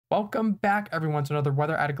Welcome back everyone to another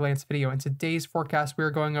Weather at a Glance video. In today's forecast, we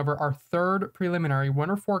are going over our third preliminary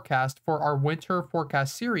winter forecast for our winter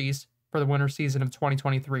forecast series for the winter season of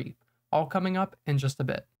 2023. All coming up in just a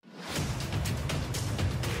bit.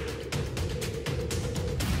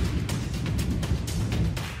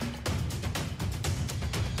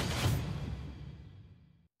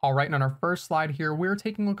 All right, and on our first slide here, we're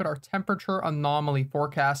taking a look at our temperature anomaly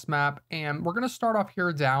forecast map, and we're going to start off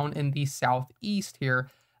here down in the southeast here.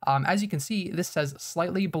 As you can see, this says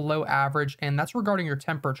slightly below average, and that's regarding your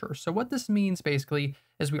temperature. So what this means basically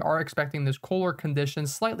is we are expecting those cooler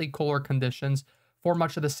conditions, slightly cooler conditions for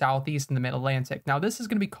much of the southeast and the mid-Atlantic. Now, this is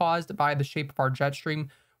going to be caused by the shape of our jet stream.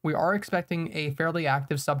 We are expecting a fairly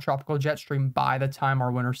active subtropical jet stream by the time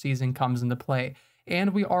our winter season comes into play.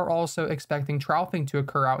 And we are also expecting troughing to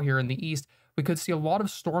occur out here in the east. We could see a lot of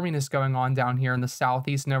storminess going on down here in the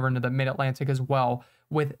southeast and over into the mid-Atlantic as well,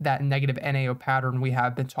 with that negative NAO pattern we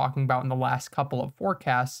have been talking about in the last couple of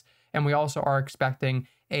forecasts. And we also are expecting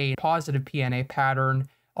a positive PNA pattern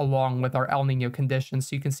along with our El Nino conditions.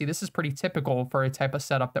 So you can see this is pretty typical for a type of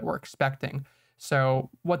setup that we're expecting. So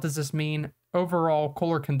what does this mean? Overall,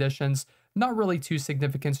 cooler conditions, not really too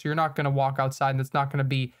significant. So you're not going to walk outside and it's not going to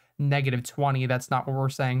be negative 20. That's not what we're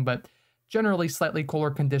saying, but generally slightly cooler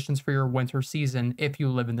conditions for your winter season if you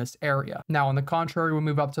live in this area. Now, on the contrary, we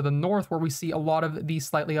move up to the north where we see a lot of these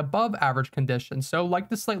slightly above average conditions. So like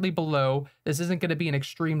the slightly below, this isn't going to be an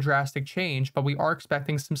extreme drastic change, but we are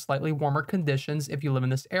expecting some slightly warmer conditions if you live in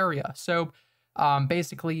this area. So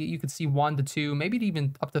basically you could see 1 to 2, maybe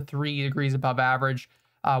even up to 3 degrees above average,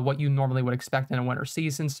 what you normally would expect in a winter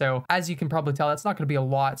season. So as you can probably tell, that's not going to be a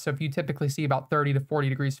lot. So if you typically see about 30 to 40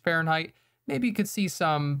 degrees Fahrenheit, maybe you could see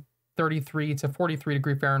some 33 to 43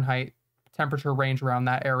 degree Fahrenheit temperature range around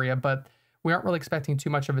that area, but we aren't really expecting too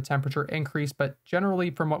much of a temperature increase. But generally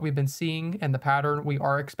from what we've been seeing and the pattern, we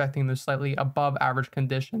are expecting those slightly above average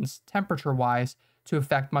conditions temperature wise to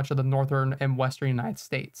affect much of the northern and western United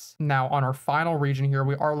States. Now on our final region here,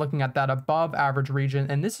 we are looking at that above average region,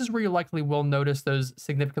 and this is where you likely will notice those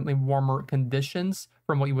significantly warmer conditions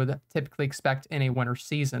from what you would typically expect in a winter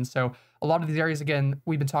season. So a lot of these areas, again,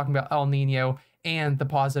 we've been talking about El Nino and the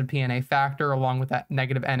positive PNA factor along with that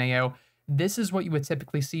negative NAO. This is what you would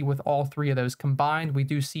typically see with all three of those combined. We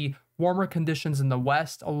do see warmer conditions in the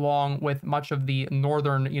west along with much of the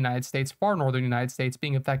northern United States, far northern United States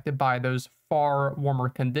being affected by those far warmer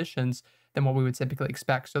conditions than what we would typically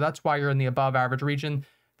expect. So that's why you're in the above average region.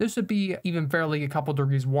 This would be even fairly a couple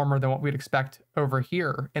degrees warmer than what we'd expect over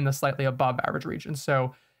here in the slightly above average region.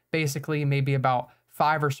 So basically maybe about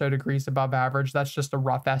 5 or so degrees above average. That's just a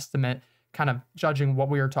rough estimate, kind of judging what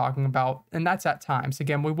we are talking about. And that's at times.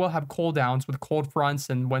 Again, we will have cool downs with cold fronts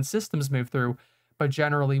and when systems move through, but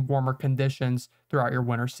generally warmer conditions throughout your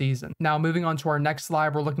winter season. Now, moving on to our next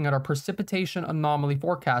slide, we're looking at our precipitation anomaly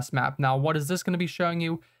forecast map. Now, what is this going to be showing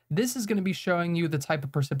you? This is going to be showing you the type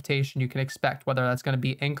of precipitation you can expect, whether that's going to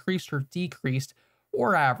be increased or decreased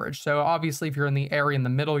or average. So obviously, if you're in the area in the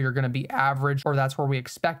middle, you're going to be average, or that's where we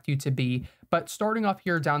expect you to be. But starting off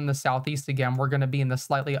here down in the southeast again, we're going to be in the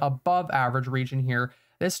slightly above average region here.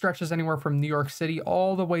 This stretches anywhere from New York City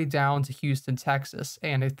all the way down to Houston, Texas,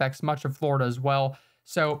 and it affects much of Florida as well.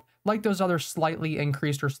 So like those other slightly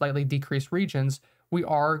increased or slightly decreased regions, we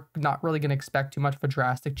are not really going to expect too much of a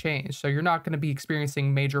drastic change. So you're not going to be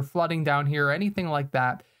experiencing major flooding down here or anything like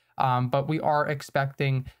that. But we are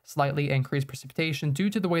expecting slightly increased precipitation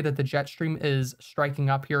due to the way that the jet stream is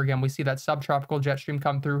striking up here. Again, we see that subtropical jet stream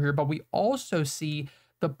come through here, but we also see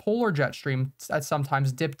the polar jet stream that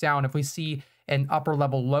sometimes dip down. If we see an upper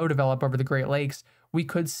level low develop over the Great Lakes, we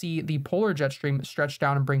could see the polar jet stream stretch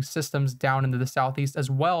down and bring systems down into the southeast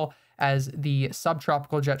as well as the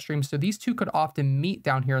subtropical jet stream. So these two could often meet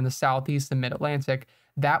down here in the southeast and mid-Atlantic.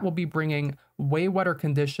 That will be bringing way wetter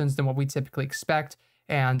conditions than what we typically expect,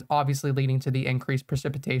 and obviously leading to the increased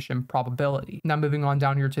precipitation probability. Now moving on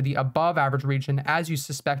down here to the above average region, as you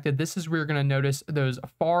suspected, this is where you're going to notice those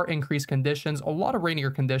far increased conditions, a lot of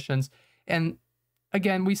rainier conditions. And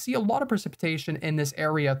again, we see a lot of precipitation in this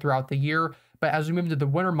area throughout the year, but as we move into the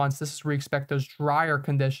winter months, this is where we expect those drier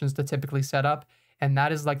conditions to typically set up. And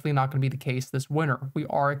that is likely not going to be the case this winter. We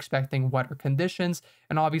are expecting wetter conditions.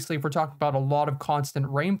 And obviously, if we're talking about a lot of constant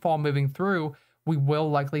rainfall moving through, we will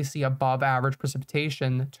likely see above average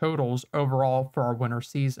precipitation totals overall for our winter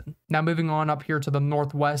season. Now moving on up here to the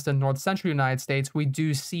northwest and north central United States, we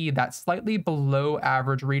do see that slightly below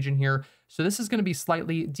average region here. So this is going to be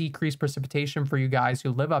slightly decreased precipitation for you guys who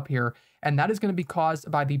live up here. And that is going to be caused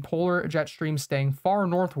by the polar jet stream staying far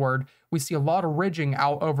northward. We see a lot of ridging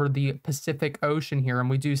out over the Pacific Ocean here. And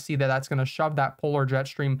we do see that that's going to shove that polar jet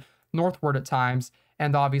stream northward at times.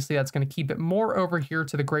 And obviously that's going to keep it more over here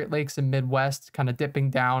to the Great Lakes and Midwest, kind of dipping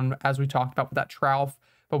down as we talked about with that trough.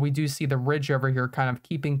 But we do see the ridge over here kind of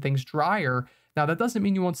keeping things drier. Now, that doesn't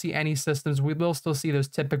mean you won't see any systems. We will still see those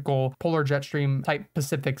typical polar jet stream type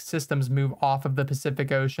Pacific systems move off of the Pacific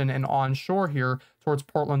Ocean and onshore here towards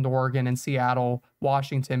Portland, Oregon, and Seattle,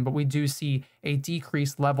 Washington. But we do see a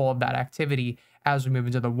decreased level of that activity as we move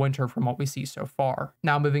into the winter from what we see so far.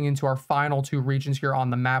 Now, moving into our final two regions here on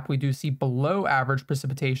the map, we do see below average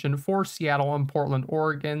precipitation for Seattle and Portland,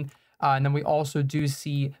 Oregon. And then we also do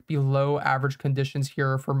see below average conditions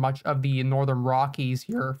here for much of the northern Rockies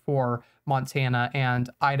here for Montana and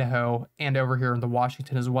Idaho, and over here in the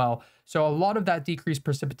Washington as well. So a lot of that decreased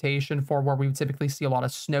precipitation for where we would typically see a lot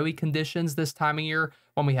of snowy conditions this time of year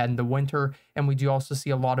when we head into winter. And we do also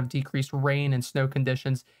see a lot of decreased rain and snow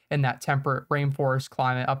conditions in that temperate rainforest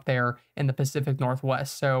climate up there in the Pacific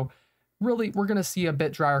Northwest. So really, we're going to see a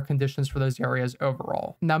bit drier conditions for those areas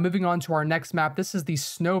overall. Now, moving on to our next map, this is the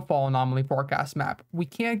Snowfall Anomaly forecast map. We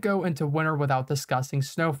can't go into winter without discussing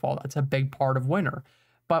snowfall. That's a big part of winter.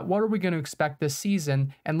 But what are we going to expect this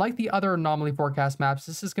season? And like the other anomaly forecast maps,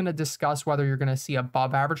 this is going to discuss whether you're going to see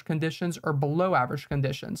above average conditions or below average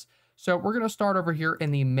conditions. So we're going to start over here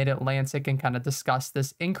in the mid-Atlantic and kind of discuss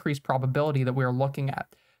this increased probability that we are looking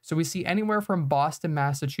at. So we see anywhere from Boston,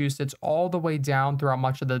 Massachusetts, all the way down throughout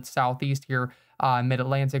much of the southeast here,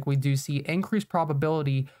 mid-Atlantic. We do see increased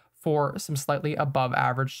probability for some slightly above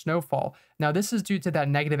average snowfall. Now, this is due to that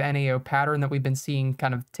negative NAO pattern that we've been seeing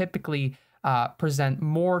kind of typically present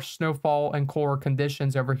more snowfall and cooler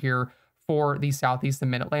conditions over here for the southeast and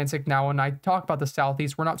mid-Atlantic. Now, when I talk about the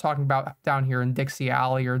southeast, we're not talking about down here in Dixie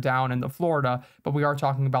Alley or down into Florida, but we are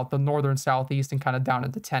talking about the northern southeast and kind of down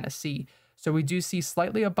into Tennessee. So we do see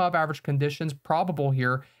slightly above average conditions probable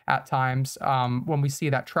here at times. When we see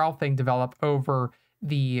that trough thing develop over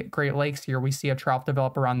the Great Lakes here, we see a trough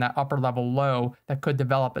develop around that upper level low that could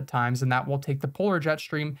develop at times, and that will take the polar jet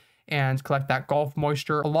stream and collect that Gulf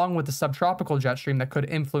moisture along with the subtropical jet stream that could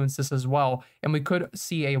influence this as well. And we could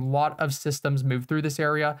see a lot of systems move through this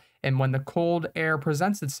area. And when the cold air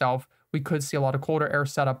presents itself, we could see a lot of colder air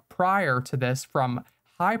set up prior to this from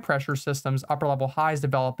high pressure systems, upper level highs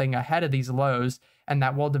developing ahead of these lows, and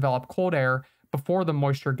that will develop cold air before the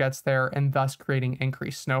moisture gets there and thus creating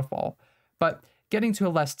increased snowfall. But getting to a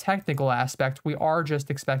less technical aspect, we are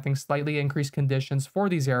just expecting slightly increased conditions for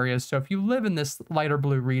these areas. So if you live in this lighter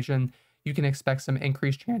blue region, you can expect some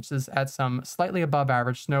increased chances at some slightly above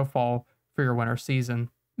average snowfall for your winter season.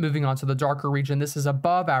 Moving on to the darker region, this is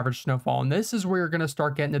above average snowfall, and this is where you're going to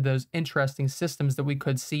start getting to those interesting systems that we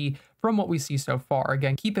could see from what we see so far.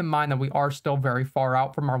 Again, keep in mind that we are still very far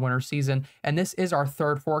out from our winter season, and this is our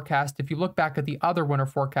third forecast. If you look back at the other winter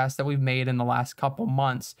forecasts that we've made in the last couple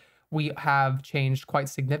months, we have changed quite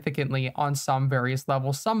significantly on some various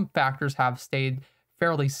levels. Some factors have stayed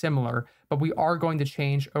fairly similar, but we are going to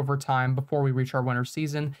change over time before we reach our winter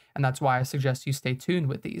season, and that's why I suggest you stay tuned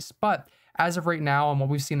with these. But as of right now, and what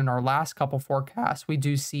we've seen in our last couple forecasts, we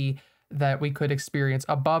do see that we could experience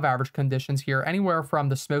above average conditions here, anywhere from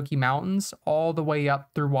the Smoky Mountains all the way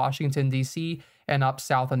up through Washington, D.C., and up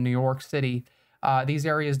south in New York City. These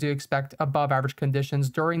areas do expect above average conditions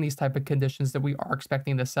during these type of conditions that we are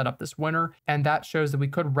expecting to set up this winter, and that shows that we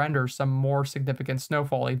could render some more significant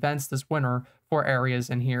snowfall events this winter for areas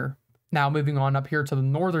in here. Now, moving on up here to the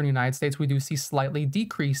northern United States, we do see slightly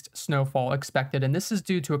decreased snowfall expected, and this is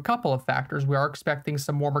due to a couple of factors. We are expecting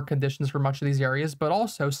some warmer conditions for much of these areas, but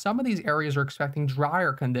also some of these areas are expecting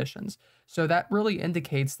drier conditions. So that really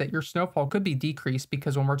indicates that your snowfall could be decreased,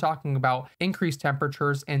 because when we're talking about increased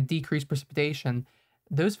temperatures and decreased precipitation,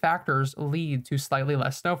 those factors lead to slightly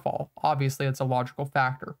less snowfall. Obviously, it's a logical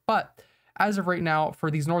factor, but as of right now, for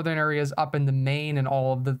these northern areas up into Maine and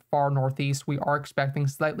all of the far northeast, we are expecting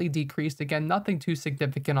slightly decreased. Again, nothing too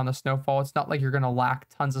significant on the snowfall. It's not like you're going to lack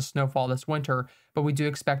tons of snowfall this winter, but we do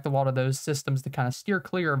expect a lot of those systems to kind of steer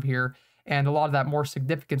clear of here, and a lot of that more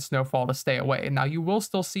significant snowfall to stay away. Now, you will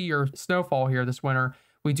still see your snowfall here this winter.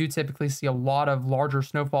 We do typically see a lot of larger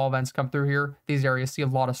snowfall events come through here. These areas see a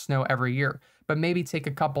lot of snow every year, but maybe take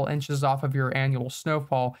a couple inches off of your annual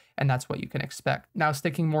snowfall, and that's what you can expect. Now,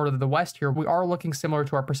 sticking more to the west here, we are looking similar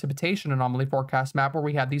to our precipitation anomaly forecast map, where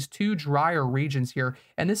we have these two drier regions here,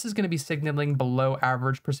 and this is going to be signaling below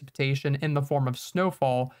average precipitation in the form of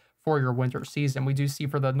snowfall for your winter season. We do see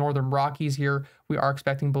for the northern Rockies here, we are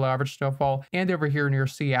expecting below average snowfall, and over here near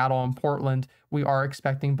Seattle and Portland, we are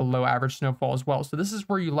expecting below average snowfall as well. So this is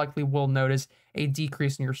where you likely will notice a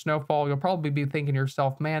decrease in your snowfall. You'll probably be thinking to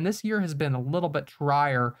yourself, man, this year has been a little bit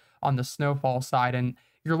drier on the snowfall side, and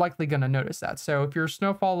you're likely going to notice that. So if you're a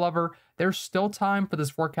snowfall lover, there's still time for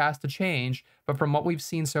this forecast to change. But from what we've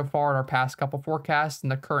seen so far in our past couple forecasts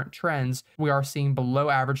and the current trends, we are seeing below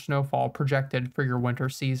average snowfall projected for your winter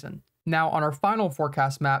season. Now, on our final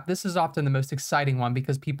forecast map, this is often the most exciting one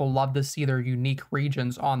because people love to see their unique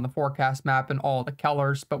regions on the forecast map and all the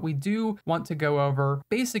colors, but we do want to go over,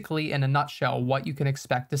 basically in a nutshell, what you can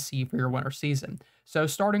expect to see for your winter season. So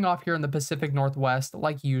starting off here in the Pacific Northwest,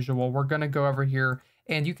 like usual, we're going to go over here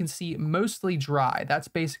and you can see mostly dry. That's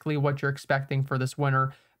basically what you're expecting for this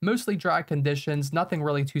winter. Mostly dry conditions, nothing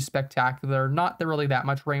really too spectacular, not really that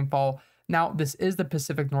much rainfall. Now, this is the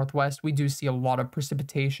Pacific Northwest. We do see a lot of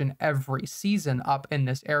precipitation every season up in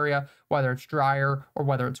this area, whether it's drier or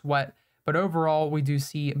whether it's wet. But overall, we do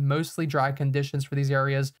see mostly dry conditions for these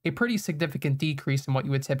areas, a pretty significant decrease in what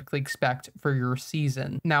you would typically expect for your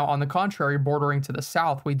season. Now, on the contrary, bordering to the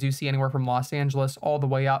south, we do see anywhere from Los Angeles all the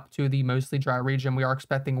way up to the mostly dry region. We are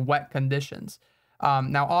expecting wet conditions.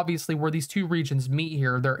 Now, obviously, where these two regions meet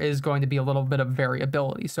here, there is going to be a little bit of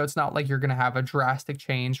variability. So it's not like you're going to have a drastic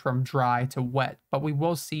change from dry to wet, but we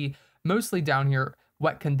will see mostly down here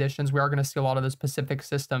wet conditions. We are going to see a lot of those Pacific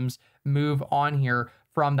systems move on here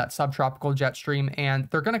from that subtropical jet stream, and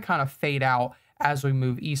they're going to kind of fade out as we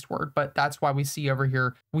move eastward. But that's why we see over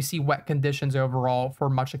here, we see wet conditions overall for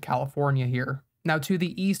much of California here. Now, to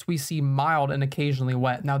the east, we see mild and occasionally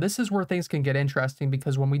wet. Now, this is where things can get interesting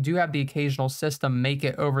because when we do have the occasional system make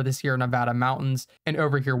it over the Sierra Nevada mountains and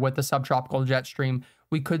over here with the subtropical jet stream,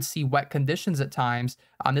 we could see wet conditions at times.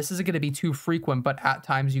 This isn't going to be too frequent, but at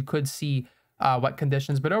times you could see wet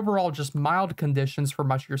conditions. But overall, just mild conditions for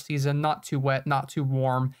much of your season, not too wet, not too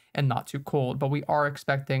warm, and not too cold. But we are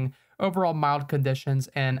expecting overall mild conditions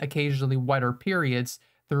and occasionally wetter periods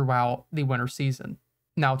throughout the winter season.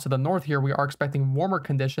 Now, to the north here, we are expecting warmer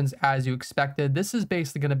conditions as you expected. This is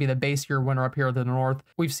basically going to be the base year winter up here to the north.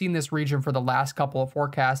 We've seen this region for the last couple of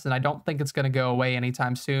forecasts, and I don't think it's going to go away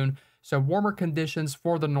anytime soon. So warmer conditions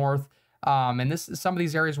for the north. And some of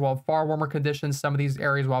these areas will have far warmer conditions. Some of these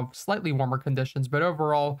areas will have slightly warmer conditions, but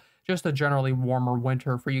overall, just a generally warmer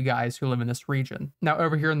winter for you guys who live in this region. Now,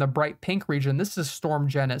 over here in the bright pink region, this is storm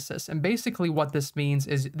genesis. And basically what this means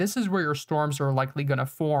is this is where your storms are likely going to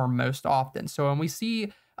form most often. So when we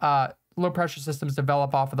see low pressure systems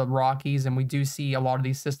develop off of the Rockies, and we do see a lot of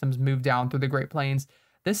these systems move down through the Great Plains,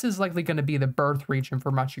 this is likely going to be the birth region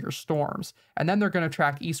for much of your storms. And then they're going to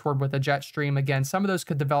track eastward with a jet stream. Again, some of those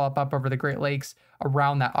could develop up over the Great Lakes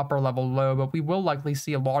around that upper level low, but we will likely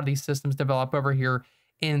see a lot of these systems develop over here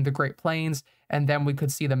in the Great Plains, and then we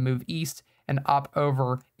could see them move east and up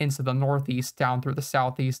over into the northeast, down through the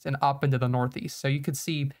southeast and up into the northeast. So you could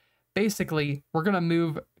see basically we're going to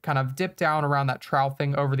move, kind of dip down around that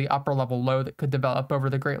troughing over the upper level low that could develop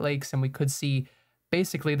over the Great Lakes, and we could see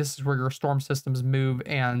basically this is where your storm systems move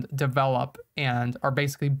and develop and are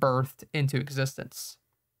basically birthed into existence.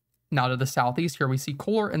 Now to the southeast here, we see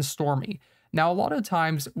cooler and stormy. Now, a lot of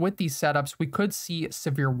times with these setups, we could see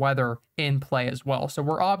severe weather in play as well. So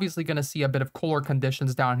we're obviously going to see a bit of cooler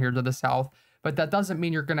conditions down here to the south, but that doesn't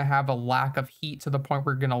mean you're going to have a lack of heat to the point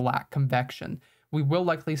where you're going to lack convection. We will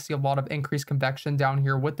likely see a lot of increased convection down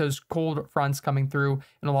here with those cold fronts coming through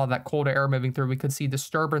and a lot of that cold air moving through. We could see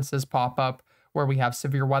disturbances pop up where we have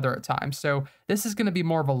severe weather at times. So this is going to be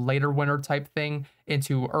more of a later winter type thing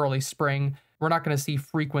into early spring. We're not going to see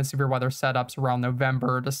frequent severe weather setups around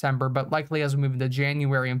November or December, but likely as we move into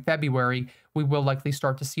January and February, we will likely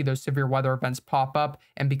start to see those severe weather events pop up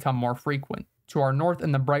and become more frequent. To our north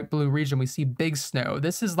in the bright blue region, we see big snow.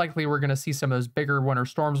 This is likely we're going to see some of those bigger winter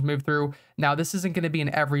storms move through. Now, this isn't going to be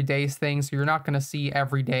an everyday thing, so you're not going to see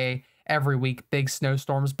every day, every week, big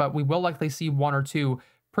snowstorms, but we will likely see one or two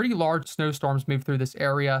pretty large snowstorms move through this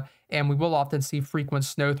area, and we will often see frequent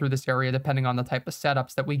snow through this area depending on the type of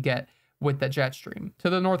setups that we get with the jet stream.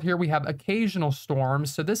 To the north here, we have occasional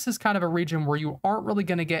storms. So this is kind of a region where you aren't really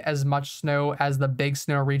going to get as much snow as the big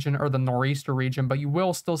snow region or the nor'easter region, but you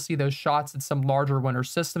will still see those shots that some larger winter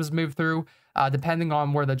systems move through, depending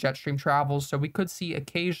on where the jet stream travels. So we could see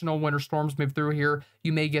occasional winter storms move through here.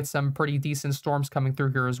 You may get some pretty decent storms coming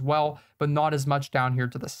through here as well, but not as much down here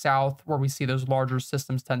to the south where we see those larger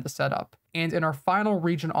systems tend to set up. And in our final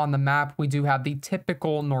region on the map, we do have the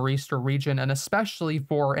typical nor'easter region, and especially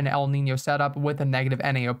for an El Nino setup with a negative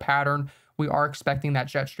NAO pattern, we are expecting that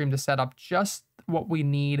jet stream to set up just what we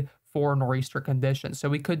need for nor'easter conditions. So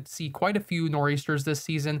we could see quite a few nor'easters this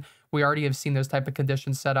season. We already have seen those type of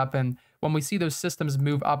conditions set up, and when we see those systems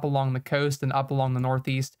move up along the coast and up along the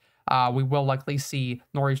northeast, we will likely see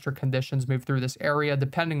nor'easter conditions move through this area,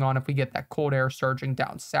 depending on if we get that cold air surging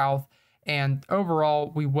down south. And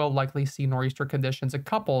overall, we will likely see nor'easter conditions, a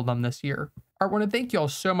couple of them this year. I want to thank you all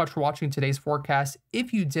so much for watching today's forecast.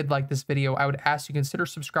 If you did like this video, I would ask you consider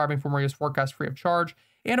subscribing for more of this forecast free of charge.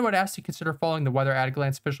 And I would ask you consider following the Weather at a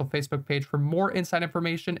Glance official Facebook page for more inside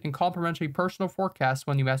information and complimentary personal forecasts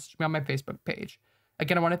when you message me on my Facebook page.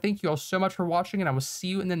 Again, I want to thank you all so much for watching, and I will see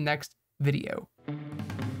you in the next video.